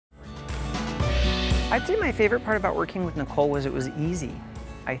I'd say my favorite part about working with Nicole was it was easy.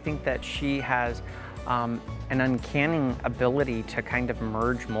 I think that she has an uncanny ability to kind of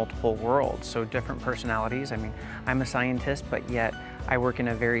merge multiple worlds, so different personalities. I mean, I'm a scientist, but yet I work in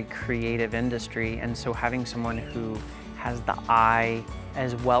a very creative industry, and so having someone who has the eye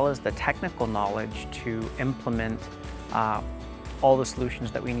as well as the technical knowledge to implement all the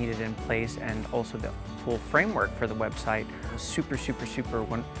solutions that we needed in place, and also the full framework for the website was super,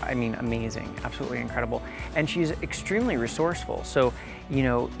 amazing, absolutely incredible. And she's extremely resourceful. So, you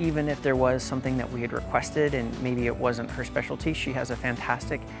know, even if there was something that we had requested and maybe it wasn't her specialty, she has a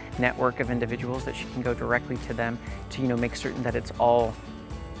fantastic network of individuals that she can go directly to them to, you know, make certain that it's all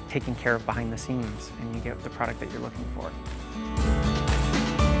taken care of behind the scenes and you get the product that you're looking for.